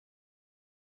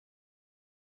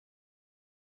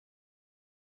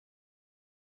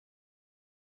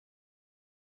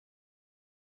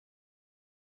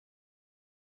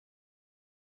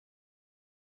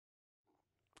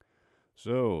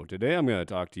So, today I'm going to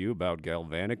talk to you about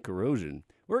galvanic corrosion.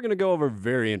 We're going to go over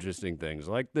very interesting things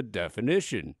like the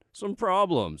definition, some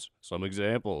problems, some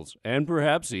examples, and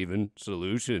perhaps even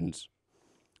solutions.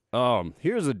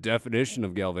 Here's a definition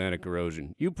of galvanic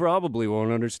corrosion. You probably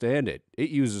won't understand it. It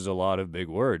uses a lot of big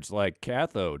words like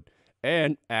cathode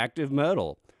and active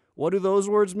metal. What do those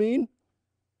words mean?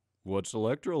 What's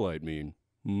electrolyte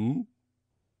mean?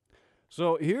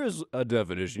 So here's a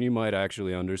definition you might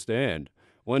actually understand.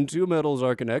 When two metals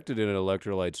are connected in an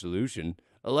electrolyte solution,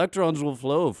 electrons will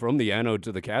flow from the anode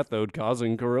to the cathode,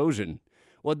 causing corrosion.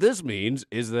 What this means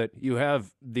is that you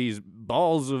have these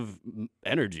balls of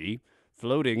energy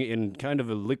floating in kind of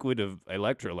a liquid of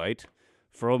electrolyte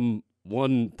from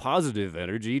one positive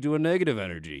energy to a negative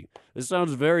energy. This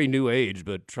sounds very new age,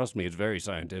 but trust me, it's very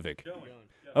scientific.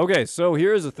 Okay, so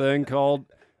here's a thing called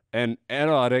an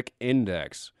anodic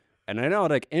index. An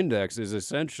anodic index is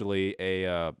essentially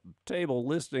a table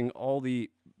listing all the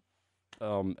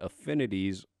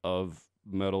affinities of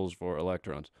metals for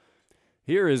electrons.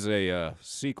 Here is a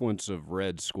sequence of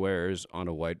red squares on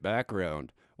a white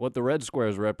background. What the red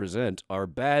squares represent are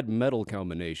bad metal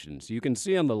combinations. You can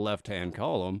see on the left-hand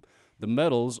column, the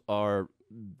metals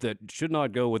that should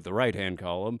not go with the right-hand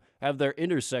column have their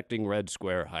intersecting red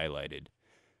square highlighted.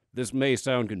 This may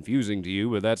sound confusing to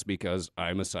you, but that's because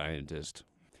I'm a scientist.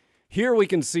 Here we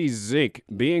can see zinc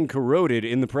being corroded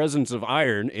in the presence of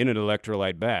iron in an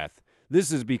electrolyte bath.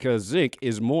 This is because zinc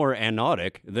is more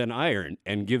anodic than iron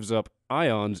and gives up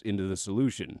ions into the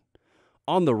solution.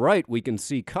 On the right, we can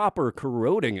see copper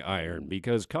corroding iron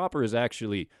because copper is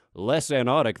actually less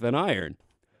anodic than iron.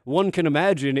 One can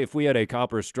imagine if we had a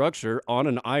copper structure on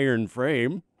an iron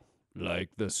frame, like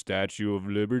the Statue of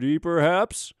Liberty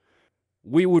perhaps,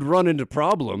 we would run into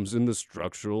problems in the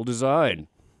structural design.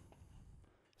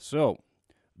 So,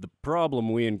 the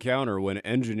problem we encounter when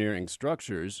engineering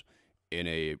structures in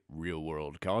a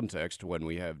real-world context when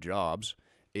we have jobs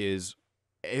is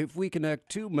if we connect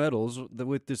two metals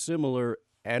with dissimilar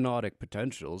anodic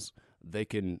potentials, they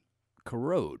can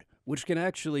corrode, which can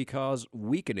actually cause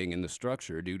weakening in the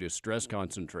structure due to stress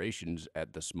concentrations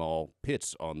at the small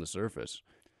pits on the surface.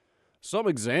 Some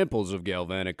examples of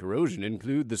galvanic corrosion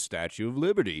include the Statue of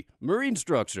Liberty, marine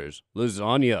structures,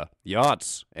 lasagna,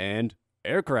 yachts, and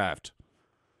aircraft.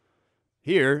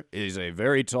 Here is a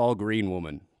very tall green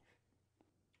woman.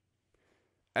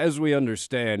 As we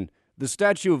understand, the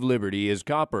Statue of Liberty is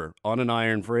copper on an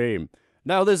iron frame.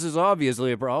 Now, this is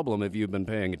obviously a problem if you've been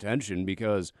paying attention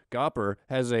because copper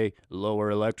has a lower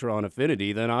electron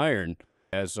affinity than iron.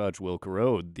 As such, will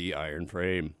corrode the iron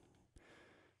frame.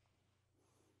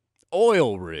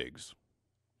 Oil rigs.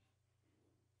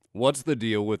 What's the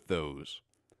deal with those?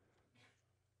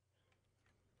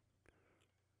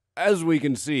 As we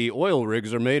can see, oil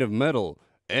rigs are made of metal,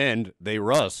 and they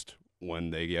rust when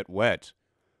they get wet.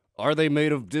 Are they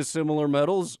made of dissimilar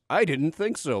metals? I didn't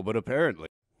think so, but apparently.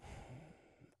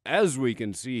 As we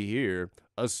can see here,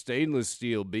 a stainless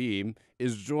steel beam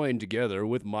is joined together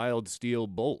with mild steel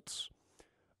bolts.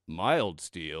 Mild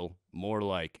steel, more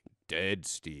like dead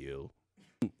steel.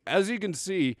 As you can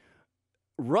see,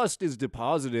 rust is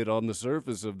deposited on the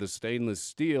surface of the stainless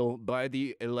steel by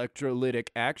the electrolytic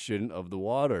action of the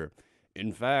water.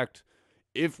 In fact,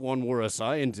 if one were a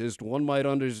scientist, one might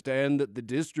understand that the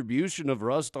distribution of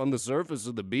rust on the surface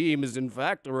of the beam is in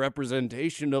fact a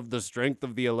representation of the strength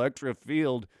of the electric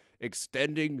field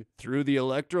extending through the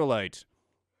electrolyte.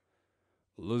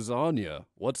 Lasagna.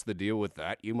 What's the deal with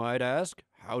that, you might ask?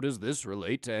 How does this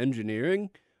relate to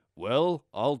engineering? Well,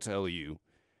 I'll tell you.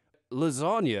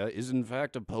 Lasagna is in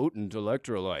fact a potent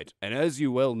electrolyte, and as you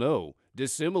well know,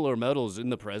 dissimilar metals in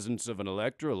the presence of an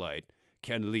electrolyte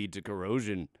can lead to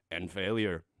corrosion and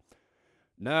failure.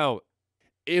 Now,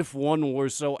 if one were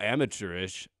so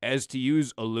amateurish as to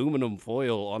use aluminum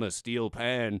foil on a steel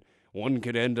pan, one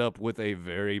could end up with a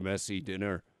very messy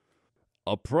dinner.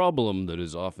 A problem that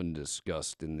is often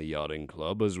discussed in the yachting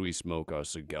club as we smoke our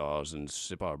cigars and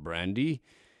sip our brandy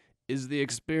is the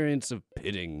experience of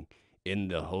pitting in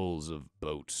the hulls of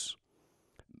boats.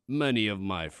 Many of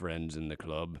my friends in the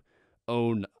club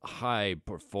own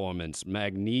high-performance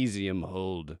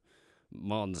magnesium-hulled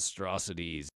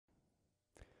monstrosities.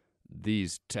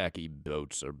 These tacky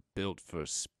boats are built for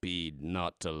speed,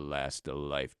 not to last a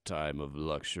lifetime of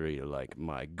luxury like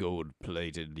my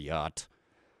gold-plated yacht.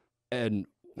 And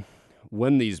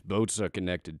when these boats are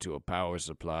connected to a power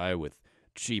supply with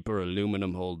cheaper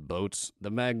aluminum-hulled boats, the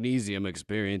magnesium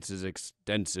experiences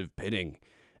extensive pitting,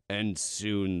 and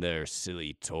soon their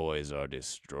silly toys are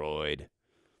destroyed.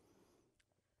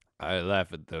 I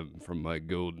laugh at them from my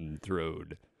golden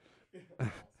throne.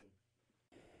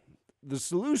 The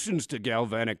solutions to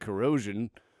galvanic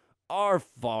corrosion are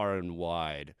far and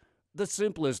wide. The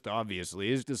simplest,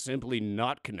 obviously, is to simply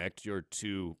not connect your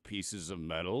two pieces of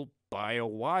metal by a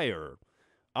wire.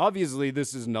 Obviously,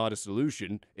 this is not a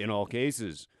solution in all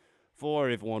cases. For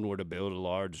if one were to build a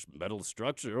large metal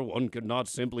structure, one could not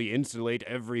simply insulate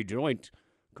every joint,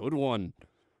 could one?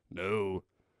 No.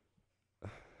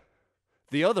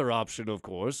 The other option, of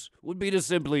course, would be to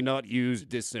simply not use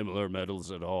dissimilar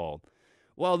metals at all.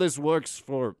 While this works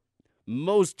for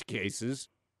most cases,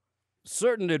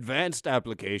 certain advanced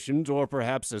applications, or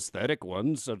perhaps aesthetic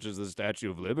ones, such as the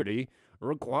Statue of Liberty,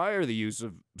 require the use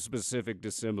of specific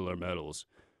dissimilar metals,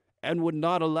 and would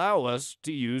not allow us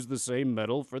to use the same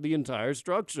metal for the entire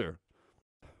structure.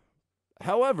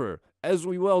 However, as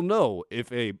we well know,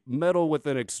 if a metal with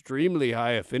an extremely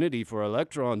high affinity for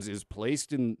electrons is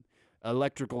placed in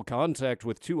electrical contact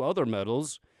with two other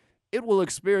metals, it will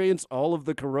experience all of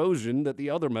the corrosion that the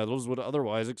other metals would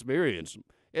otherwise experience.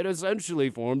 It essentially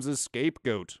forms a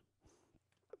scapegoat.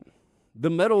 The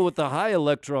metal with the high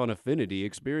electron affinity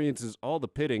experiences all the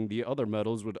pitting the other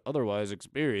metals would otherwise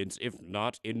experience if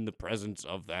not in the presence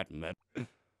of that metal.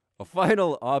 A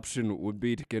final option would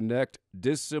be to connect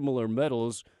dissimilar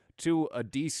metals to a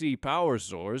DC power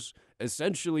source,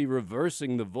 essentially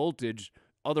reversing the voltage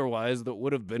otherwise that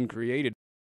would have been created.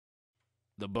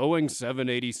 The Boeing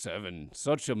 787,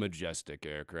 such a majestic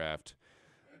aircraft,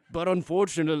 but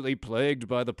unfortunately plagued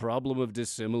by the problem of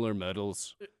dissimilar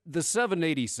metals. The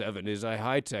 787 is a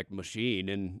high-tech machine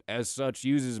and, as such,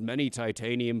 uses many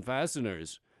titanium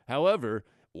fasteners. However,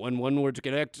 when one were to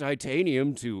connect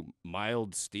titanium to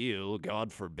mild steel,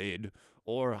 God forbid,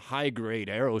 or high-grade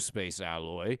aerospace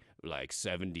alloy, like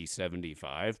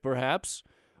 7075 perhaps,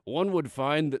 one would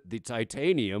find that the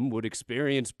titanium would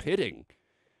experience pitting.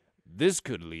 This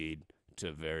could lead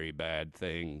to very bad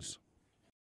things.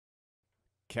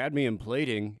 Cadmium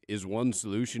plating is one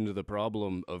solution to the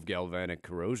problem of galvanic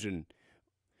corrosion.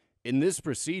 In this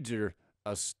procedure,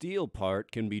 a steel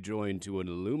part can be joined to an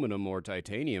aluminum or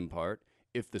titanium part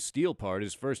if the steel part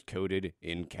is first coated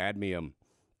in cadmium.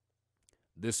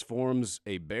 This forms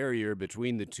a barrier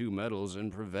between the two metals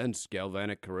and prevents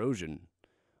galvanic corrosion.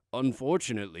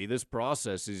 Unfortunately, this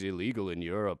process is illegal in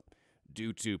Europe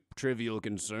due to trivial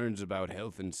concerns about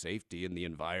health and safety in the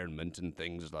environment and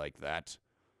things like that.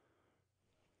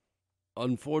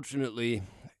 Unfortunately,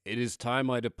 it is time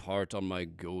I depart on my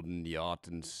golden yacht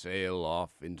and sail off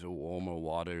into warmer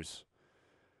waters.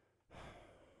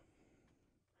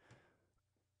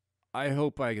 I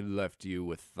hope I left you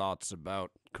with thoughts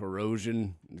about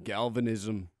corrosion,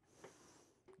 galvanism,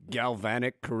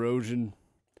 galvanic corrosion,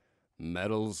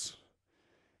 metals,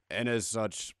 and as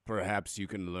such, perhaps you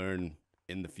can learn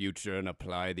in the future and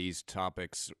apply these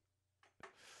topics.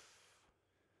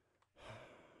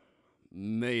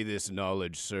 May this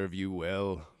knowledge serve you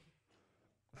well.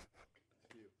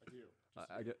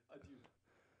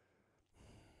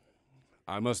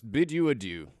 I must bid you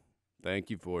adieu. Thank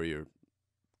you for your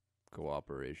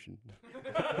cooperation.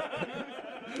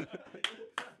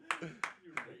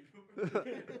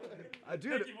 I do.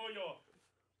 Thank you for your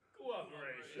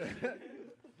cooperation.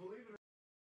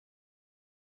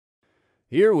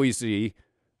 Here we see.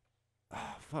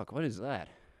 Oh, fuck, what is that?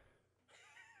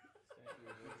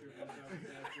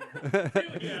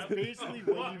 Yeah, Basically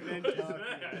what you've been talking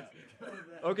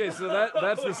about. Okay, so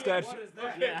that's the statue.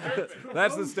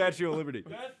 That's the Statue of Liberty.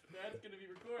 That's gonna be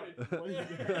recorded.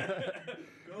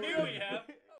 Here we have